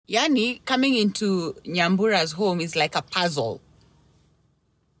Yani, coming into Nyambura's home is like a puzzle.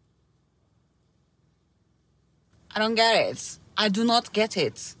 I don't get it. I do not get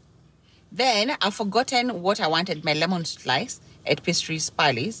it. Then I've forgotten what I wanted, my lemon slice at Pastries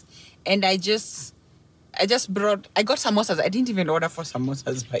Palace. And I got samosas. I didn't even order for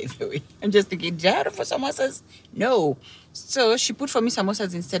samosas, by the way. I'm just thinking, did I order for samosas? No. So she put for me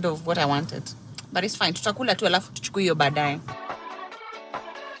samosas instead of what I wanted. But it's fine. Tutakula tu alafu tuchukue hiyo baadaye.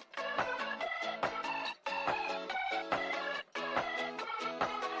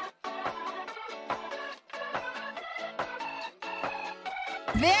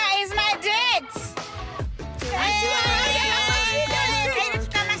 There is my date!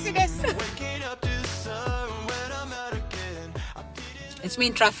 It's me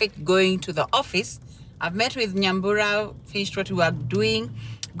in traffic going to the office. I've met with Nyambura, finished what we were doing,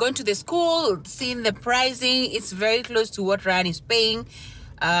 going to the school, seeing the pricing. It's very close to what Ryan is paying.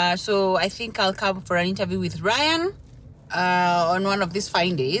 So I think I'll come for an interview with Ryan on one of these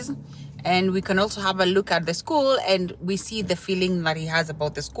fine days. And we can also have a look at the school and we see the feeling that he has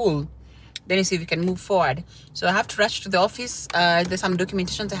about the school. Then you see if we can move forward. So I have to rush to the office. There's some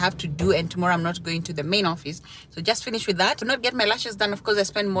documentations I have to do, and tomorrow I'm not going to the main office. So just finish with that. To not get my lashes done, of course, I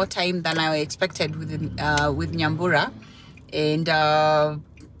spend more time than I expected with Nyambura. And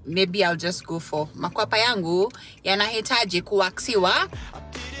maybe I'll just go for makwapa yangu yanahitaji kuwaksiwa.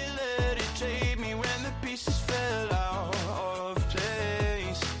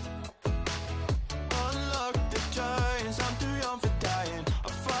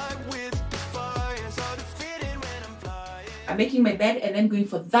 I'm making my bed and then going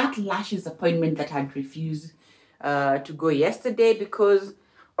for that lashes appointment that I'd refused to go yesterday because,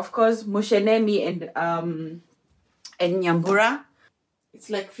 of course, Moshenemi and Nyambura, it's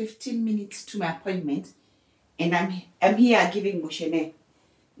like 15 minutes to my appointment, and I'm here giving Moshene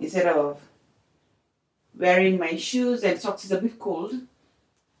instead of wearing my shoes and socks. It's a bit cold,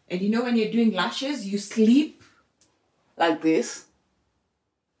 and you know when you're doing lashes, you sleep like this,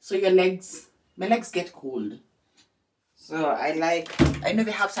 so my legs get cold. So I know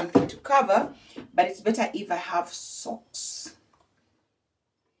they have something to cover, but it's better if I have socks.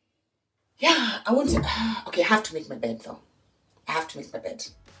 Yeah, okay, I have to make my bed though. I have to make my bed.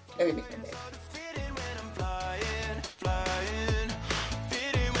 Let me make my bed.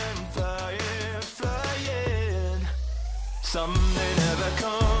 Someday never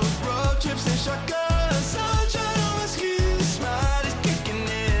comes, road trips and shotguns, sunshine on my skin, smile is kicking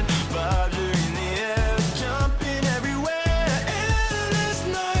in, vibes are in the air, jumping everywhere, endless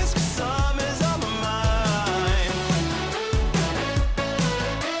nights, 'cause summer's on my mind.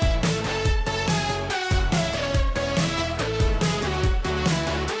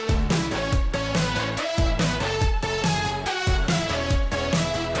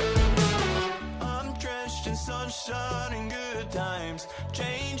 I'm drenched in sunshine and good times,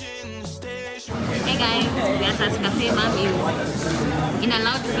 changing the station. Hey guys, we are at Cafe Mom is in a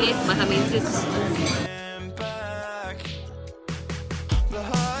loud place, but I'm insist. The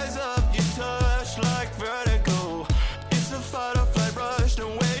highs up you touch like vertigo. It's a fight or flight rush, no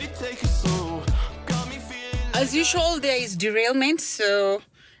way to take it slow. Got me feeling. As usual, there is derailment, so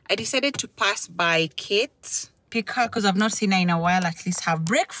I decided to pass by Kate, pick her because I've not seen her in a while, at least have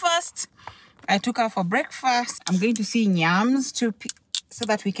breakfast. I took her for breakfast. I'm going to see Nyams so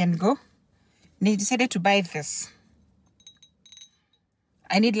that we can go. And I decided to buy this.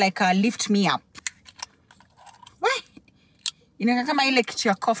 I need like a lift me up. What? You know, kama ile kitu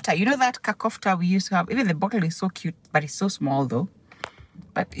ya kofta. You know that kofta we used to have? Even the bottle is so cute, but it's so small though.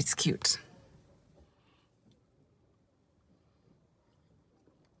 But it's cute.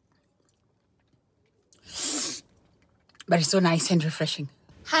 But it's so nice and refreshing.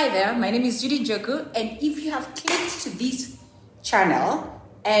 Hi there, my name is Judy Njogu, and if you have clicked to this channel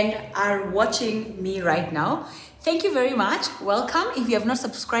and are watching me right now, thank you very much. Welcome. If you have not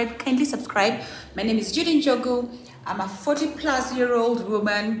subscribed, kindly subscribe. My name is Judy Njogu. I'm a 40-plus-year-old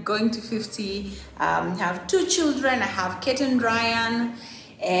woman going to 50. I have 2 children. I have Kate and Ryan,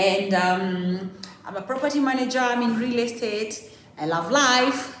 and I'm a property manager. I'm in real estate. I love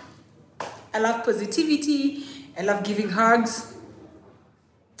life. I love positivity. I love giving hugs.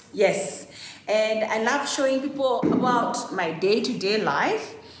 Yes, and I love showing people about my day-to-day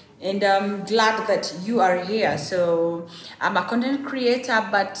life, and I'm glad that you are here. So I'm a content creator,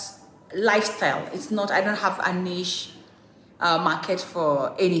 but lifestyle. It's not, I don't have a niche market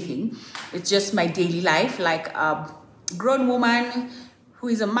for anything. It's just my daily life, like a grown woman who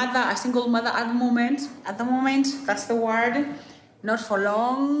is a mother, a single mother at the moment. At the moment, that's the word. Not for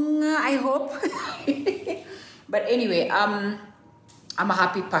long, I hope. But anyway, I'm a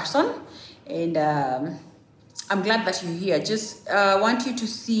happy person, and I'm glad that you're here. Just want you to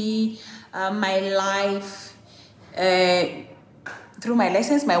see my life through my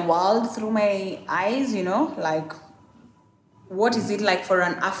lessons, my world through my eyes, you know, like what is it like for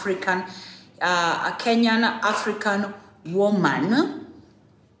an African, a Kenyan African woman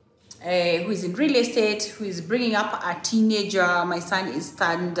who is in real estate, who is bringing up a teenager. My son is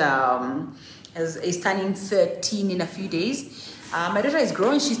turning 13 in a few days. My daughter is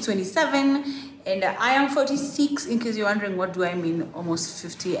growing, she's 27, and I am 46, in case you're wondering what do I mean, almost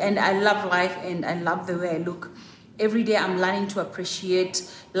 50. And I love life, and I love the way I look. Every day I'm learning to appreciate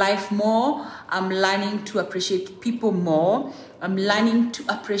life more. I'm learning to appreciate people more. I'm learning to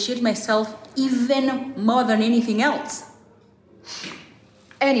appreciate myself even more than anything else.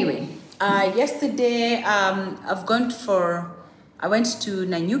 Anyway, yesterday I went to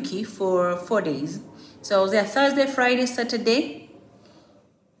Nanyuki for 4 days. So I was there Thursday, Friday, Saturday,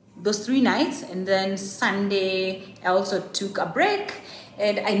 those 3 nights, and then Sunday I also took a break,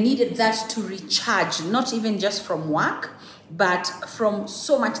 and I needed that to recharge, not even just from work, but from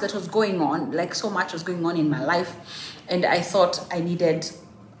so much that was going on, like so much was going on in my life, and I thought I needed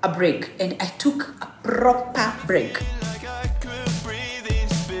a break, and I took a proper break.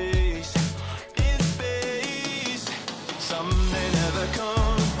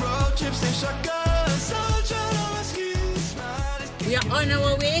 We are on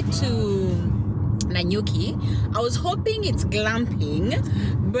our way to Nanyuki. I was hoping it's glamping,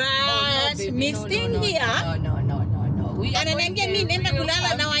 but me staying here. No. Ananiambia mimi nenda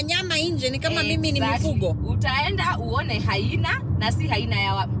kulala na wanyama nje, ni kama mimi ni mifugo. Utaenda uone haina, na si haina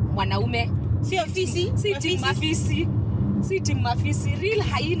ya wanaume. Sio fisi, si mafisi. Si mafisi, real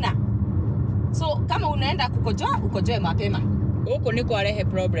haina. So kama unaenda kukojoa, ukojoe mapema. Huko niko arehe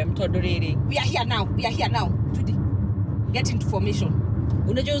problem todoriri. We are here now. Judy, get information.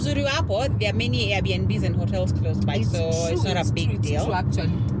 Unajua uzuri wapo, there are many Airbnbs and hotels close by, so it's not a big deal. It's true,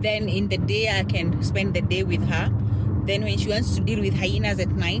 actually. Then in the day I can spend the day with her. Then when she wants to deal with hyenas at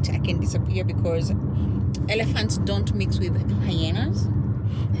night, I can disappear, because elephants don't mix with hyenas.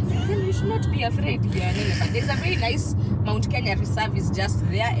 Then you should not be afraid if you're an elephant. There's a very nice Mount Kenya reserve is just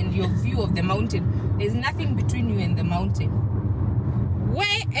there, and your view of the mountain. There's nothing between you and the mountain.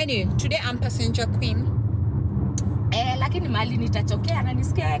 Why? Anyway, today I'm passenger queen. Lakini mali nitachokea na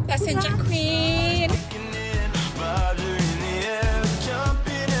nisikia passenger queen.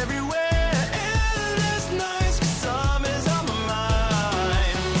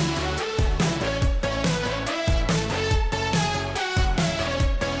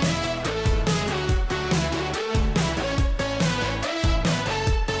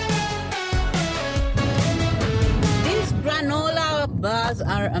 These granola bars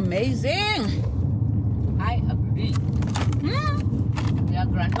are amazing. I agree. They are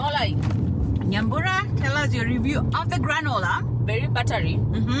granola. Nyambura, tell us your review of the granola. Very buttery.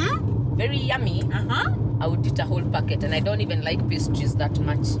 Very yummy. I would eat a whole packet, and I don't even like pastries that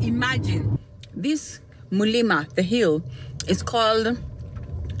much. Imagine this mulima, the hill, is called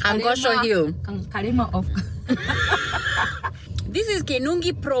Angosho Hill. Karima of. This is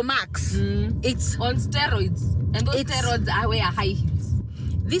Kenungi Pro Max. It's on steroids, and those steroids are where high heels.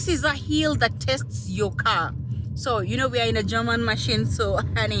 This is a hill that tests your car. So, you know, we are in a German machine, so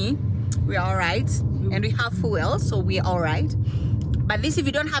honey, we're all right. And we have fuel, so we're all right. But this, if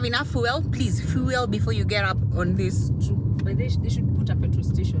you don't have enough fuel, please fuel before you get up on this. True. But they should put a petrol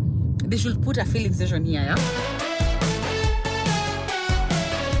station. They should put a filling station here, yeah?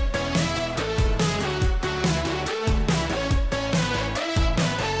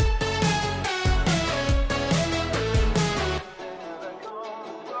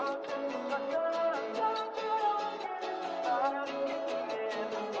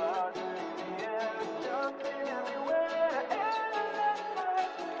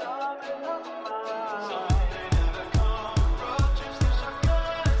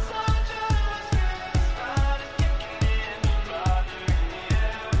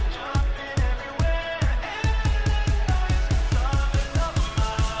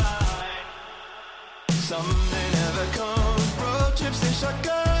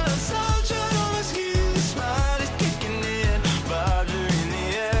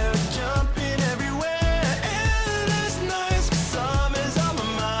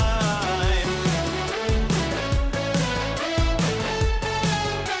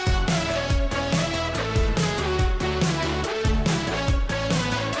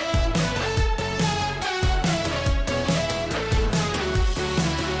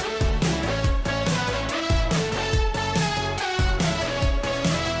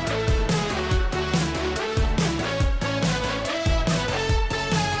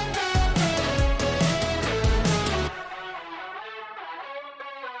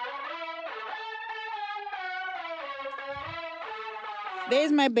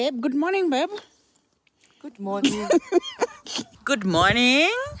 There's my babe. Good morning, babe. Good morning. Good morning.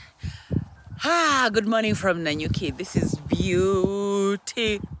 Good morning from Nanyuki. This is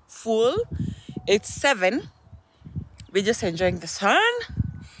beautiful. It's 7. We're just enjoying the sun.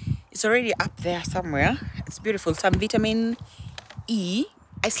 It's already up there somewhere. It's beautiful. Some vitamin E.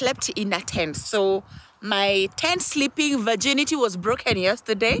 I slept in a tent. So my tent sleeping virginity was broken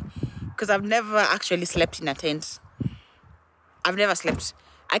yesterday because I've never actually slept in a tent. I've never slept.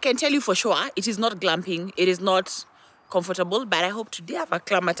 I can tell you for sure, it is not glamping. It is not comfortable, but I hope today I've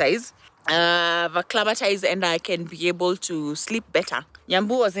acclimatized. And I can be able to sleep better.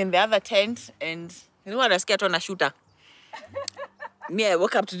 Nyambu was in the other tent and you know what, I was scared on a shooter. Me, I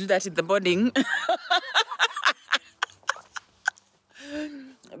woke up to do that in the morning.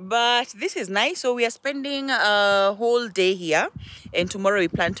 But this is nice. So we are spending a whole day here. And tomorrow we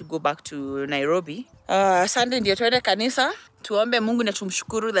plan to go back to Nairobi. Sunday ndio tuende kanisa. Tuombe Mungu na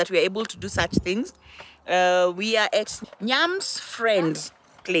tumshukuru that we are able to do such things. We are at Nyam's friend's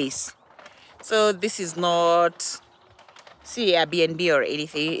place. So this is not Airbnb or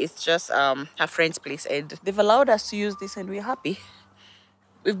anything. It's just her friend's place. And they've allowed us to use this and we're happy.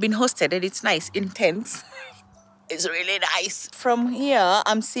 We've been hosted and it's nice, intense. It's really nice. From here,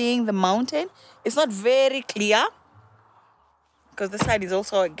 I'm seeing the mountain. It's not very clear because the sun is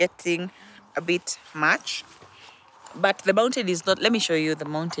also getting a bit much. But the mountain is not. Let me show you the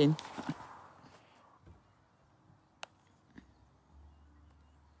mountain.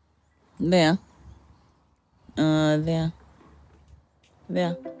 There. There.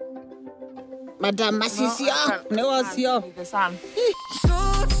 Madam Masisia. No, The sun.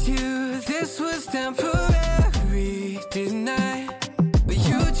 Told you this was temporary, didn't I? But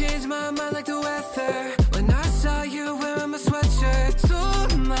you changed my mind like the weather when I saw you wearing my sweatshirt.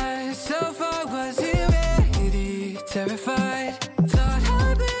 Told myself I wasn't ready, terrified. Thought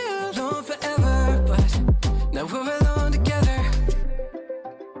I'd be alone forever, but now we're alone together.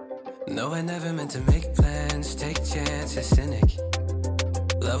 No, I never meant to make plans, take chances, cynic.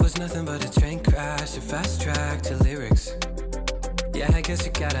 Love was nothing but a train crash, a fast track to lyrics. Yeah, I guess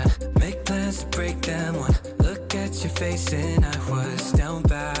you gotta make plans to break them. One look at your face and I was down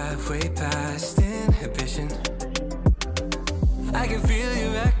bad, way past inhibition. I can feel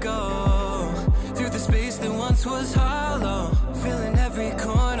your echo through the space that once was hollow, filling every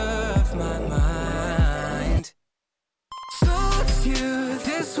corner of my mind. Told you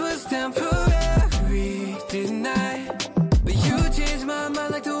this was temporary, didn't I? But you changed my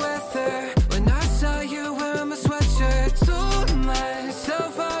mind like the weather when I saw you wearing my sweatshirt. Told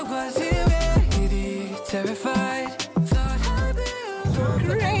myself I wasn't ready, terrified. Thought I'd be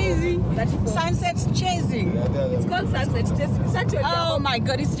crazy. Sunset's chasing. It's called sunset chasing. It's actually Oh my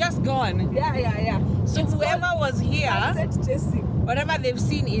God, it's just gone. Yeah. So It's whoever called was here, sunset chasing. whatever they've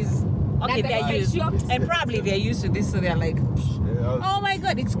seen is okay. That They're they used, shocked. and probably they're used to this, so they're like, "Oh my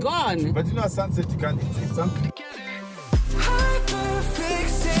God, it's gone." But you know, sunset, you can it's something.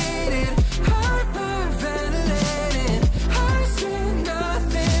 hyperfixated, hyperventilating. I see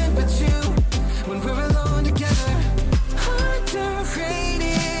nothing but you when we're alone together.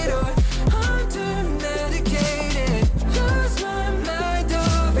 Underrated or undermedicated. Lose my mind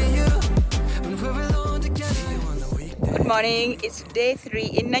over you when we're alone together. On the weekday. Good morning. It's day 3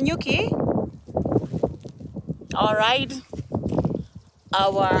 in Nanyuki. All right,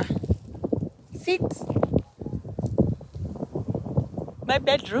 our seat. My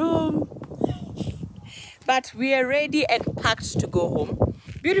bedroom. But we are ready and packed to go home.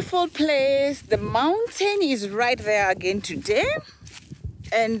 Beautiful place. The mountain is right there again today.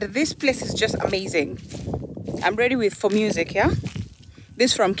 And this place is just amazing. I'm ready for music, yeah?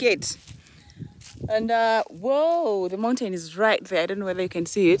 This from kids. And whoa, the mountain is right there. I don't know whether you can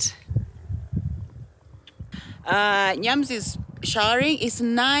see it. Nyams is showering. It's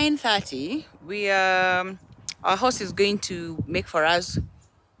 9:30. Our host is going to make for us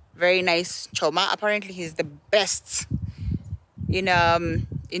very nice choma. Apparently he's the best in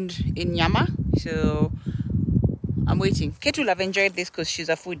Nyama. So I'm waiting. Kate will have enjoyed this because she's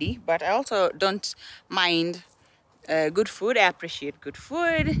a foodie, but I also don't mind good food. I appreciate good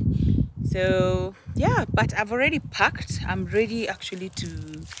food. So yeah, but I've already packed. I'm ready actually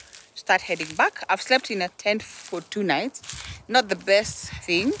to start heading back. I've slept in a tent for 2 nights. Not the best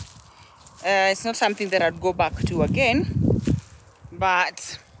thing. It's not something that I'd go back to again,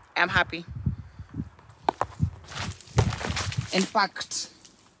 but I'm happy and packed.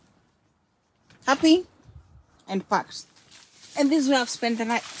 Happy and packed. And this is where I've spent the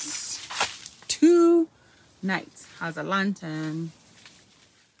nights. 2 nights. How's a lantern?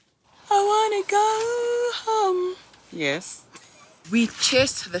 I wanna go home. Yes. We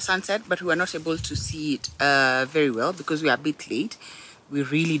chased the sunset, but we were not able to see it very well because we were a bit late. We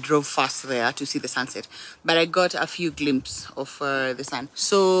really drove fast there to see the sunset, but I got a few glimpses of the sun.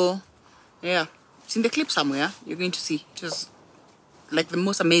 So yeah, it's in the clip somewhere. You're going to see. It was like the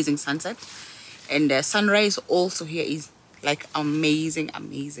most amazing sunset, and sunrise also here is like amazing.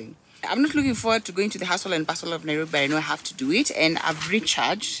 I'm not looking forward to going to the hustle and bustle of Nairobi, but I know I have to do it, and I've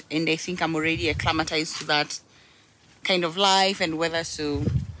recharged, and I think I'm already acclimatized to that kind of life and weather. So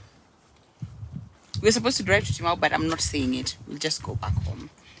we're supposed to drive to Timau, but I'm not saying it. We'll just go back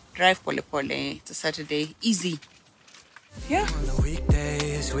home. Drive pole pole. It's a Saturday. Easy. Yeah. On the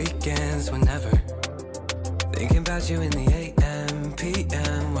weekdays, weekends, whenever. Thinking about you in the AM,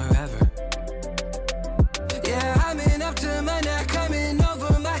 PM, wherever. Yeah, I'm in up to my neck, I'm in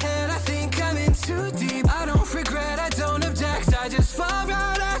over my head. I think I'm in too deep. I don't regret, I don't object. I just fall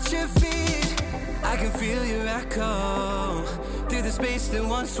right at your feet. I can feel your echo through the space that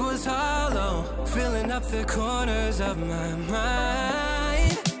once was hollow, filling up the corners of my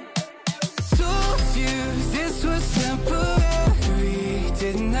mind. Told you this was temporary,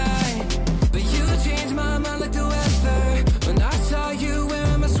 didn't I? But you changed my mind like the weather when I saw you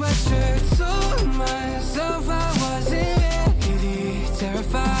wearing my sweatshirt. Told myself I wasn't ready,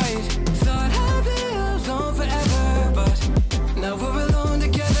 terrified. Thought I'd be alone forever, but now we're alone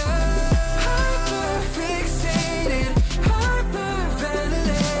together. Hyper-fixated,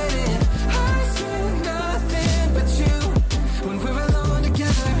 hyper-ventilated. I see nothing but you when we're alone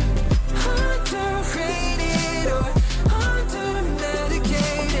together. Underrated or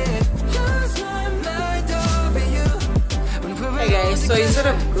under-medicated. Lose my mind over you when we're Hey guys, so alone instead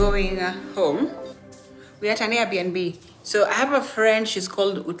together. of going home, we're at an Airbnb. So I have a friend, she's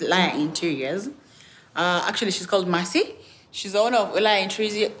called Utlaya Interiors. Actually, she's called Mercy. She's the owner of Utlaya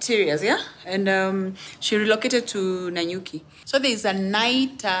Interiors, yeah? And she relocated to Nanyuki. So there's a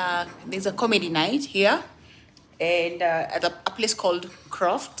night, there's a comedy night here, and at a place called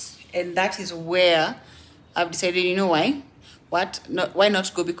Croft. And that is where I've decided, you know why? Why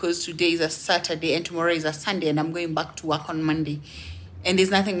not go? Because today is a Saturday and tomorrow is a Sunday, and I'm going back to work on Monday. And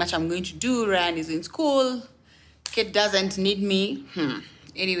there's nothing much I'm going to do. Ryan is in school. Kate doesn't need me.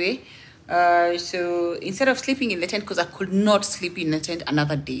 Anyway, so instead of sleeping in the tent, because I could not sleep in the tent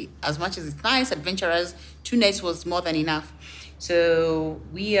another day. As much as it's nice, adventurous, 2 nights was more than enough. So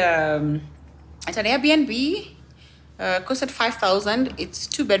we at an Airbnb. Costed 5,000. It's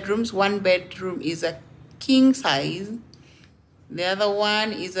 2 bedrooms. 1 bedroom is a king size. The other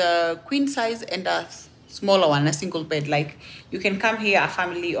one is a queen size, and a smaller one, a single bed. Like, you can come here, a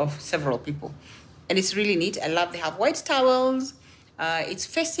family of several people, and it's really neat. I love. They have white towels. It's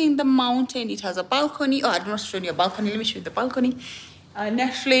facing the mountain. It has a balcony. Oh, I'm not showing you a balcony. Let me show you the balcony.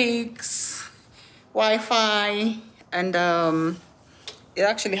 Netflix, Wi-Fi, and it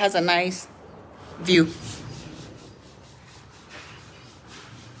actually has a nice view.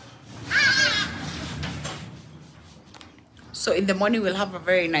 So in the morning, we'll have a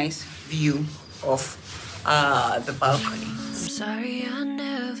very nice view of the balcony. I'm sorry I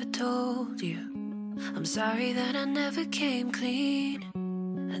never told you. I'm sorry that I never came clean.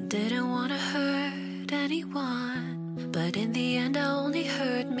 I didn't want to hurt anyone, but in the end I only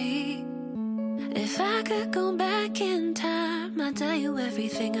hurt me. If I could go back in time, I'd tell you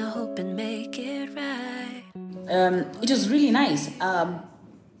everything I hope and make it right. It was really nice.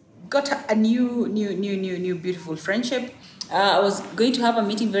 Got a new beautiful friendship. I was going to have a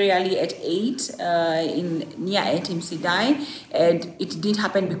meeting very early at 8 near ATMC Die, and it didn't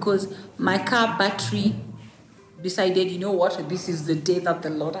happen because my car battery decided, you know what, this is the day that the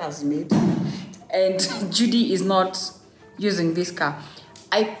Lord has made, and Judy is not using this car.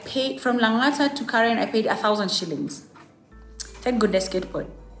 I paid from Langata to Karen. I paid 1,000 shillings. Thank goodness Kate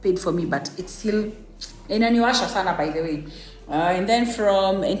paid for me, but it's still inaniwasha sana, by the way. And then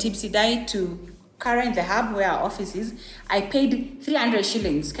from ATMC Die to Karen, the hub where our office is, I paid 300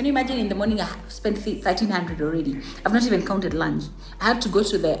 shillings. Can you imagine? In the morning I spent 1,300 already. I've not even counted lunch. I had to go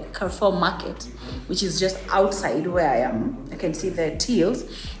to the Carrefour market, which is just outside where I am. I can see the teals,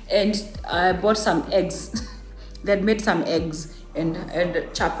 and I bought some eggs. They had made some eggs and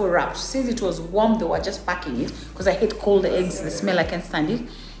charcoal wrapped. Since it was warm, they were just packing it because I hate cold eggs. The smell, I can't stand it.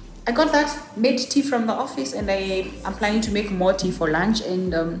 I got that, made tea from the office, and I'm planning to make more tea for lunch,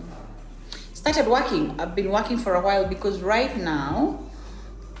 and started working. I've been working for a while because right now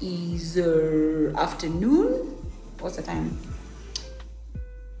is afternoon. What's the time?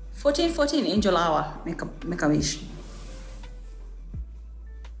 14 angel hour. Make a wish.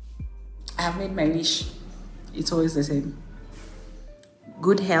 I have made my wish. It's always the same.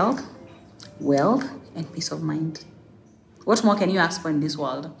 Good health, wealth, and peace of mind. What What more can you ask for in this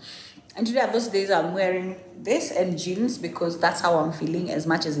world? And today at those days I'm wearing this and jeans because that's how I'm feeling, as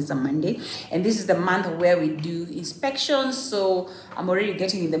much as it's a Monday. And this is the month where we do inspections, so I'm already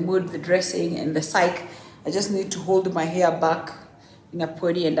getting in the mood, the dressing and the psych. I just need to hold my hair back in a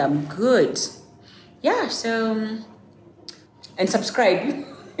pony and I'm good. Yeah, so, and subscribe.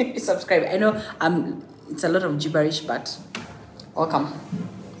 Subscribe. I know it's a lot of gibberish, but welcome.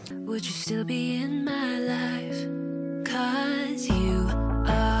 Would you still be in my life? 'Cause you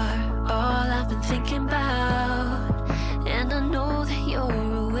are all I've been thinking about. And I know that you're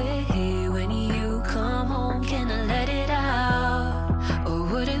away. When you come home, can I let it out? Or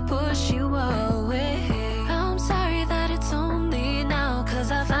would it push you away? I'm sorry that it's only now,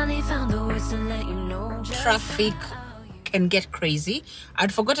 'cause I finally found the words to let you know. Traffic can get crazy.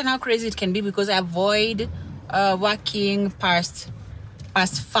 I'd forgotten how crazy it can be because I avoid working past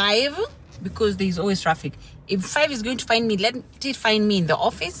 5 because there's always traffic. If 5 is going to find me, let it find me in the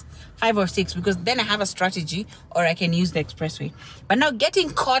office, 5 or 6, because then I have a strategy, or I can use the expressway. But now getting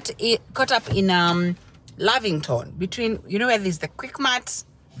caught up in Lavington, between, you know, where there's the Quick Mart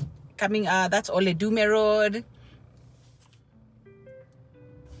coming, that's Oledume Road.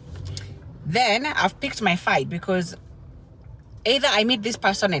 Then I've picked my fight, because either I meet this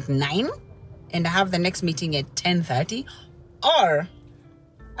person at 9 and I have the next meeting at 10:30, or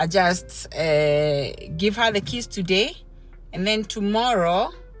I just give her the keys today, and then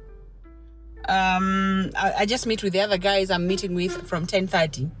tomorrow I just meet with the other guys I'm meeting with from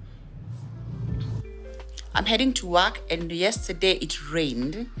 10:30. I'm heading to work, and yesterday it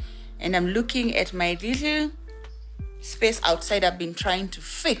rained, and I'm looking at my little space outside I've been trying to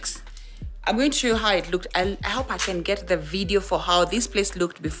fix. I'm going to show you how it looked. I hope I can get the video for how this place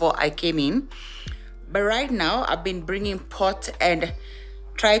looked before I came in. But right now, I've been bringing pot and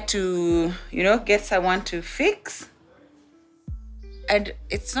try to, you know, get someone to fix. And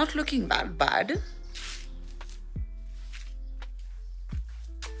it's not looking that bad.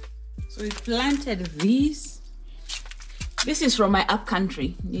 So we planted this. This is from my up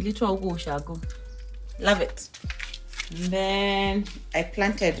country. Love it. And then I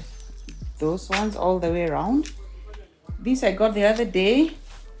planted those ones all the way around. This I got the other day.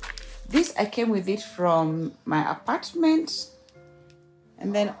 This I came with it from my apartment.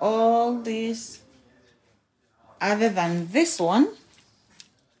 And then all this, other than this one,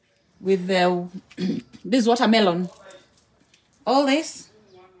 with the this watermelon. All this.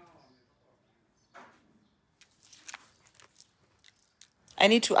 I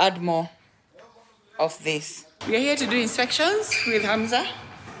need to add more of this. We are here to do inspections with Hamza.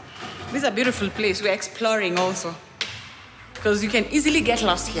 This is a beautiful place. We're exploring also, because you can easily get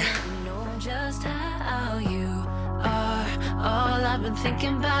lost here. Know just how you are, all I've been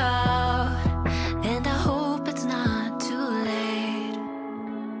thinking about, and I hope it's not too late.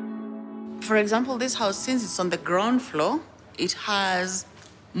 For example, this house, since it's on the ground floor, it has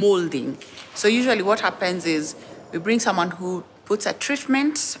molding. So usually what happens is we bring someone who puts a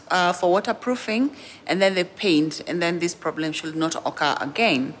treatment for waterproofing, and then they paint, and then this problem should not occur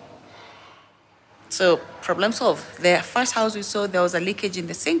again. So problem solved. The first house we saw, there was a leakage in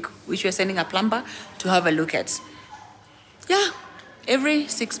the sink, which we're sending a plumber to have a look at. Yeah, every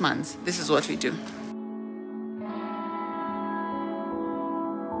 6 months, this is what we do.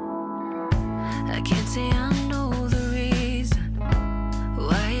 I can't say I know the reason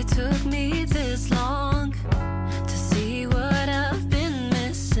why it took me this long to see what I've been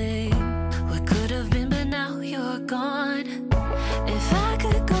missing. What could have been, but now you're gone. If I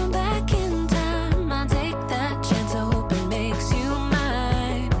could go back in time, I'd take that chance. I hope it makes you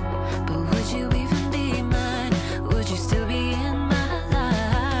mine. But would you even be mine? Would you still be in my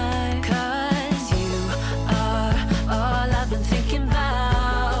life? 'Cause you are all I've been thinking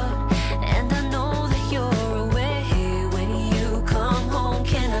about, and I know that you're away. When you come home,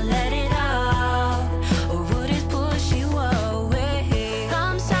 can I let it out? Or would it push you away?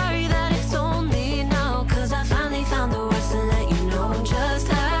 I'm sorry that it's only now, 'cause I finally found the words to let you know just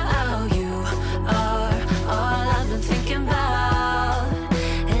how you are, all I've been thinking about,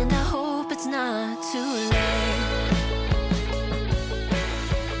 and I hope it's not too late.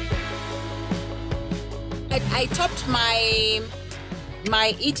 I topped my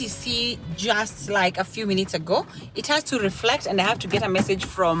ETC just like a few minutes ago. It has to reflect, and I have to get a message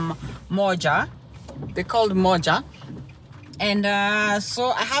from Moja. They called Moja, and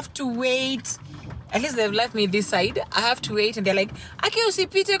so I have to wait. At least they've left me this side. I have to wait, and they're like, "Okay,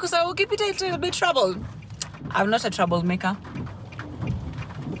 usipite because I will keep it a little bit trouble." I'm not a troublemaker.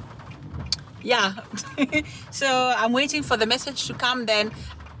 Yeah. So I'm waiting for the message to come. Then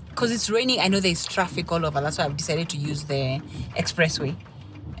because it's raining, I know there's traffic all over. That's why I've decided to use the expressway.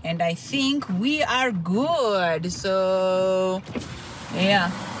 And I think we are good. So,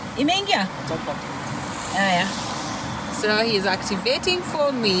 yeah. Imeingia? Yeah. So he's activating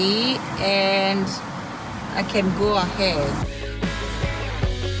for me and I can go ahead.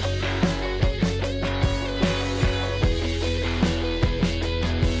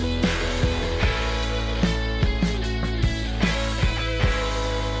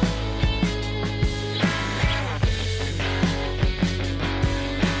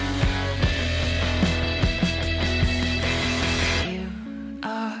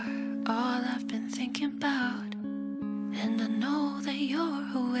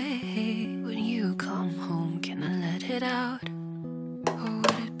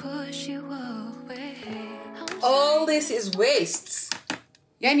 All this is waste.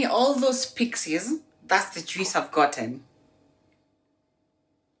 Yani, all those pixies, that's the juice I've gotten.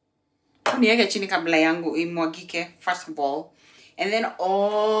 Niweke chini kabla yangu imwagike first of all. And then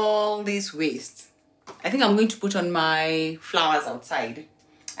all this waste, I think I'm going to put on my flowers outside.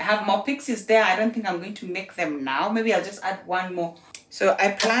 I have more pixies there. I don't think I'm going to make them now. Maybe I'll just add one more. So I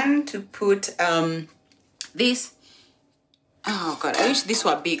plan to put this. Oh God, I wish these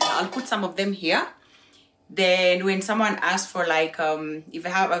were big. I'll put some of them here. Then when someone asks for like, if I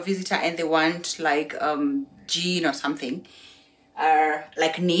have a visitor and they want like gin or something,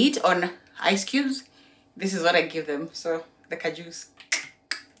 like neat on ice cubes, this is what I give them. So the kajus.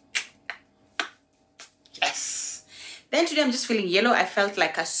 Yes. Then today I'm just feeling yellow. I felt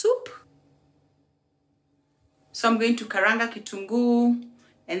like a soup. So I'm going to karanga kitungu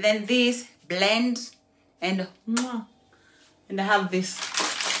and then this blend and I have this.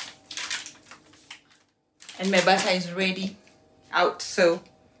 And my butter is ready out. So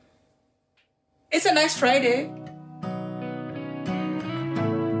it's a nice Friday.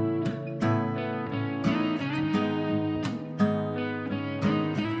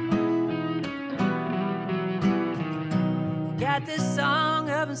 Got this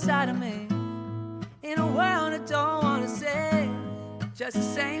song up inside of me, in a world I don't wanna say. Just the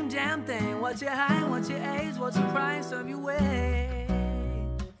same damn thing. What's your height, what's your age, what's the price of your way?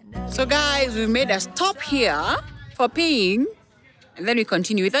 So guys, we've made a stop here for peeing and then we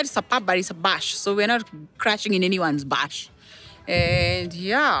continue. We thought it's a pub, but it's a bash, so we're not crashing in anyone's bash. And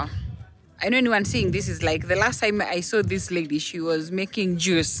yeah, I know anyone seeing this is like the last time I saw this lady, she was making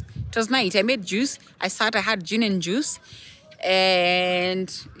juice. It was night. I made juice. I had gin and juice. And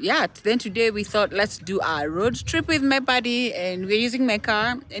yeah, then today we thought let's do a road trip with my buddy, and we're using my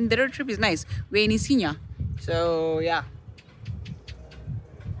car, and the road trip is nice. We're in Isinya, so yeah,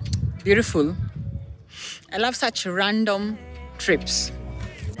 beautiful. I love such random trips.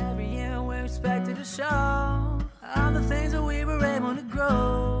 Every year we're expected to show all the things that we were able to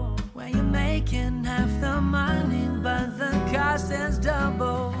grow. When you're making half the money, but the cost is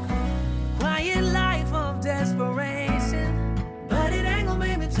double. Quiet life of desperation, but it ain't gonna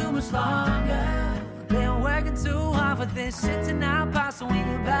make me too much longer. Been working too hard for this shit to not pop, so we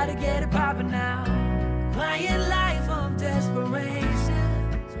about to get it poppin' now. Quiet life of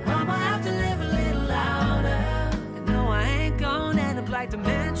desperation, so I'ma have to live a little louder. And no, I ain't gonna end up like the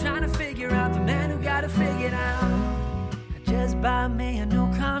man trying to figure out the man who gotta figure it out. I just bought me a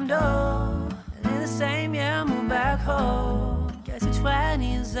new condo, and in the same year I moved back home. Guess your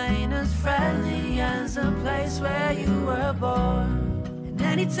 20s ain't as friendly as a place where you were born. And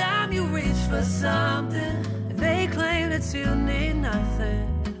anytime you reach for something, they claim that you need nothing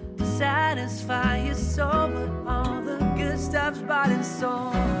to satisfy your soul, but all the good stuff's bought and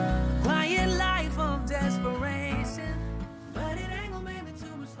sold. Quiet life of desperation, but it ain't gonna make me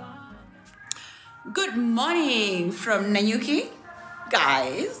too much fun. Good morning from Nanyuki,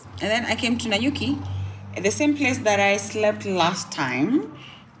 guys. And then I came to Nanyuki, at the same place that I slept last time,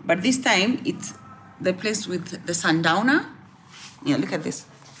 but this time it's the place with the sundowner. Yeah, look at this.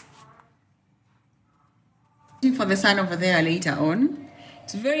 Waiting for the sun over there later on.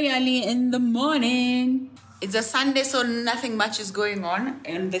 It's very early in the morning. It's a Sunday, so nothing much is going on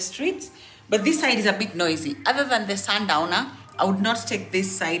in the streets, but this side is a bit noisy. Other than the sundowner, I would not take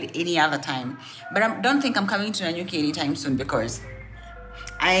this side any other time. But I don't think I'm coming to Nanyuki anytime soon because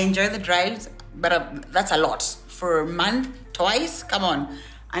I enjoy the drives, but that's a lot for a month, twice. Come on,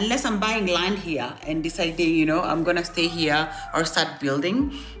 unless I'm buying land here and deciding, you know, I'm gonna stay here or start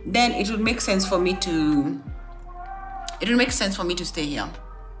building, then it would make sense for me to stay here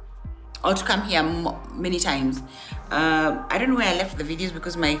or to come here many times. I don't know where I left the videos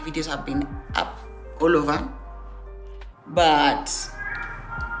because my videos have been up all over, but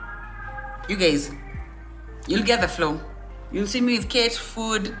you guys, you'll get the flow. You'll see me with Kate,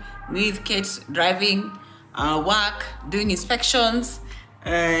 food, me with Kate driving, work, doing inspections,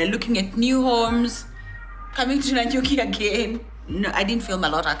 looking at new homes, coming to Nanyuki again. No, I didn't film a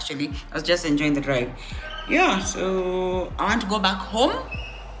lot actually. I was just enjoying the drive. Yeah, so I want to go back home,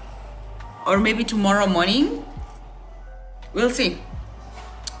 or maybe tomorrow morning. We'll see.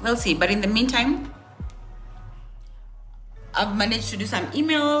 We'll see. But in the meantime, I've managed to do some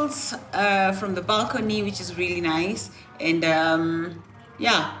emails from the balcony, which is really nice. And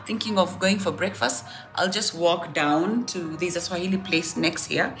yeah, thinking of going for breakfast. I'll just walk down to, there's a Swahili place next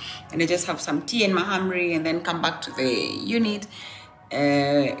here, and I just have some tea and mahamri and then come back to the unit.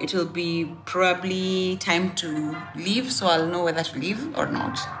 It will be probably time to leave, so I'll know whether to leave or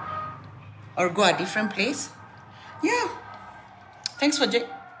not, or go a different place. Yeah, thanks for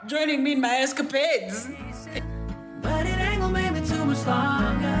joining me in my escapades. But it ain't gonna make me too much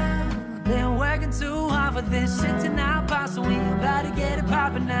longer. Been working too hard for this shit to not pass, so we about to get it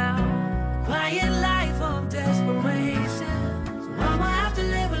poppin' now. Quiet life of desperation, so I'ma have to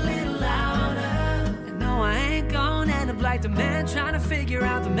live a little louder. And no, I ain't gonna end up like the man trying to figure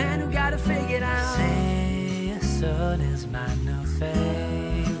out the man who got it figured out. Say soon is my new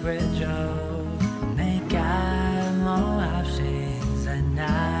favorite joke. They got more options and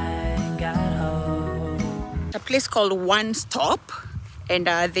I ain't got hope. A place called One Stop, and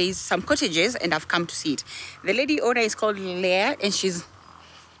there's some cottages, and I've come to see it. The lady owner is called Leah, and she's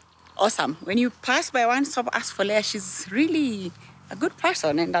awesome. When you pass by One Stop, ask for Leah. She's really a good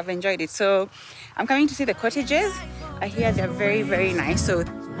person, and I've enjoyed it. So I'm coming to see the cottages. I hear they're very, very nice. So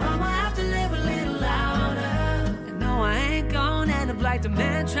I'ma have to live a little louder. And no, I ain't gonna end up like the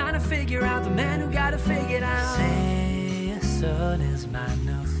man trying to figure out the man who got it figured out. Say soon is my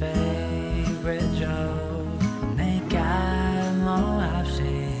new favorite joke. Got more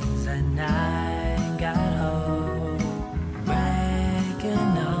options and I ain't got hope.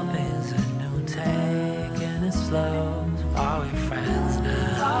 Breaking up is a new taking it slow. Are we friends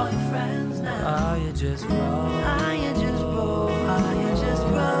now? Are we friends now? Are you just roll? Are you just roll? Are you just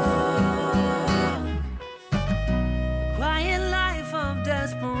roll? Quiet life of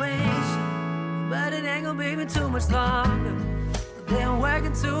desperation, but it ain't gonna be me too much longer. Been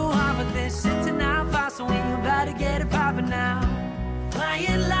working too hard for this shit to not pass, so we about to get it poppin' now.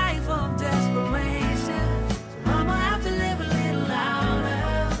 Quiet life of desperation, so I'ma have to live a little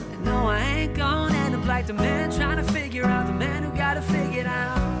louder. And no, I ain't gonna end up like the man trying